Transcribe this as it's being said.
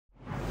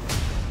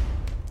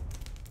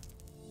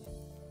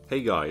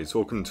Hey guys,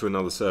 welcome to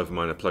another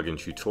ServerMiner plugin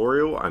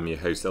tutorial. I'm your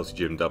host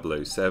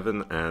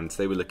LTGym007 and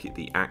today we're looking at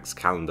the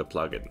AxCalendar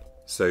plugin.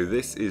 So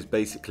this is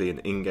basically an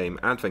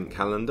in-game advent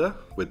calendar.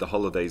 With the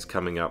holidays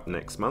coming up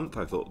next month,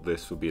 I thought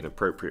this would be an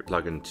appropriate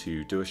plugin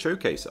to do a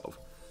showcase of.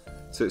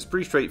 So it's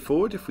pretty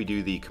straightforward. If we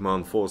do the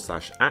command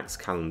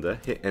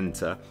 /AxCalendar, hit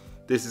enter,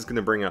 this is going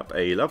to bring up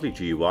a lovely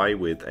GUI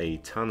with a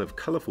ton of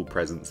colourful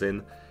presents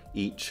in,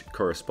 each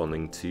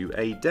corresponding to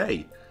a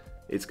day.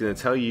 It's going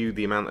to tell you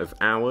the amount of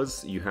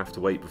hours you have to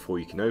wait before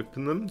you can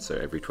open them, so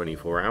every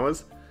 24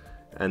 hours.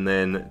 And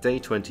then day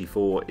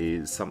 24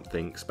 is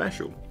something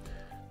special.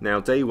 Now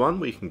day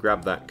 1, we can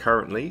grab that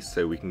currently,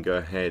 so we can go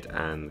ahead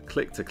and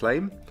click to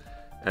claim.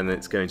 And then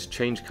it's going to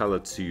change colour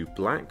to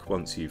black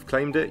once you've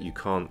claimed it. You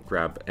can't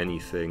grab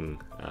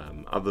anything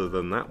other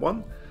than that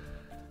one.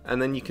 And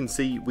then you can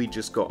see we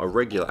just got a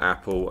regular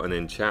apple, and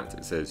in chat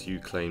it says you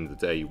claimed the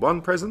day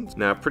 1 present.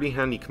 Now a pretty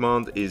handy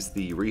command is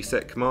the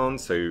reset command,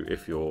 so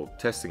if you're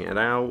testing it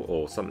out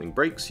or something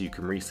breaks, you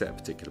can reset a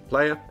particular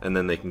player and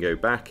then they can go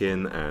back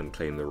in and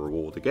claim the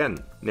reward again.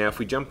 Now if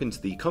we jump into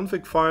the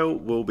config file,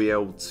 we'll be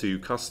able to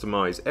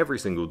customize every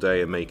single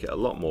day and make it a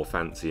lot more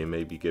fancy and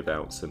maybe give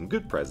out some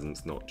good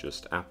presents, not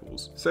just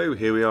apples. So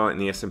here we are in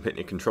the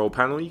SMPitney control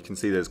panel. You can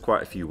see there's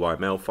quite a few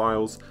YML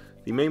files.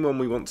 The main one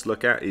we want to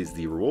look at is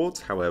the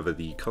rewards. However,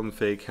 the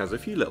config has a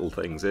few little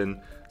things in,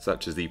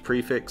 such as the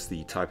prefix,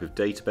 the type of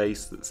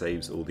database that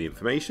saves all the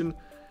information,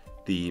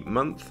 the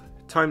month,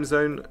 time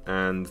zone,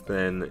 and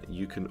then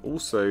you can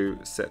also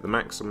set the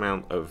max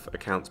amount of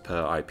accounts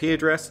per IP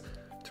address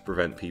to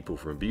prevent people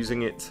from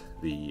abusing it,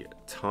 the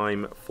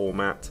time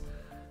format,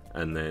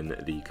 and then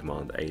the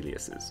command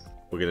aliases.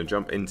 We're going to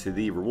jump into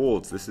the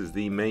rewards. This is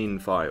the main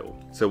file.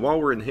 So while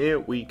we're in here,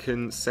 we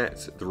can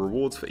set the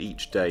rewards for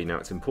each day. Now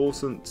it's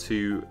important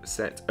to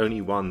set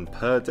only one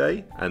per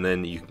day, and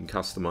then you can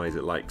customize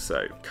it like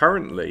so.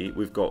 Currently,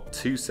 we've got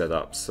 2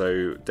 setups.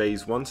 So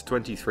days 1 to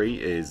 23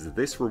 is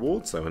this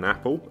reward, so an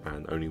apple,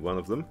 and only one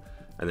of them.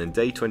 And then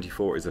day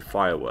 24 is a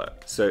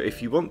firework. So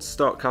if you want to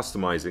start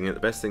customizing it, the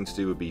best thing to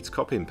do would be to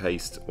copy and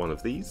paste one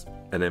of these,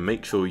 and then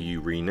make sure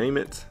you rename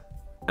it.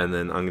 And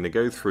then I'm going to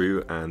go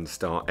through and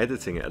start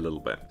editing it a little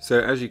bit. So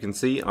as you can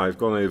see, I've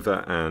gone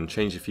over and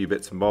changed a few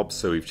bits and bobs.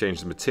 So we've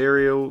changed the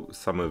material,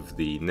 some of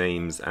the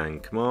names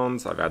and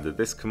commands. I've added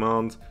this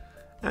command,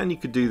 and you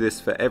could do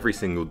this for every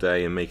single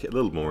day and make it a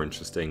little more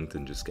interesting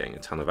than just getting a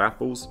ton of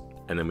apples.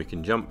 And then we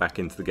can jump back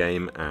into the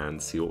game and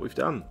see what we've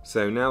done.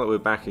 So now that we're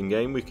back in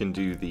game, we can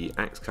do the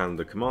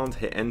AxCalendar command,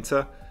 hit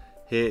enter.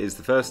 Here is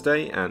the first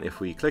day, and if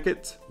we click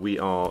it, we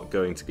are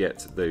going to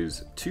get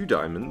those 2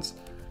 diamonds.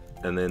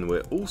 And then we're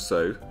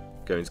also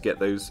going to get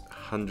those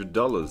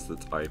 $100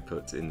 that I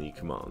put in the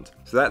command.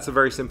 So that's a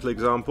very simple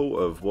example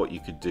of what you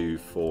could do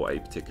for a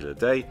particular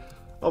day.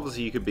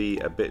 Obviously you could be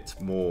a bit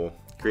more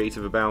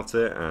creative about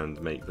it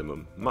and make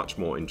them much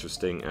more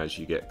interesting as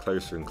you get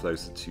closer and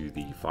closer to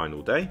the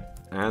final day.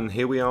 And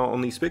here we are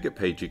on the Spigot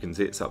page. You can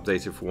see it's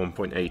updated from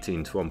 1.18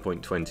 to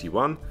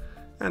 1.21.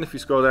 And if you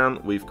scroll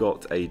down, we've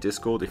got a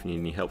Discord if you need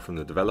any help from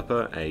the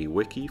developer, a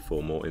wiki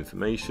for more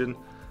information,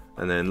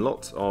 and then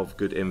lots of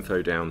good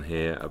info down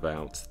here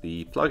about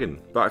the plugin.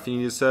 But if you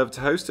need a server to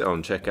host it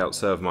on, check out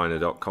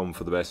serverminer.com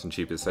for the best and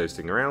cheapest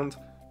hosting around.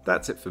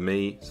 That's it for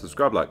me.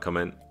 Subscribe, like,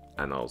 comment,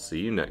 and I'll see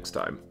you next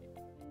time.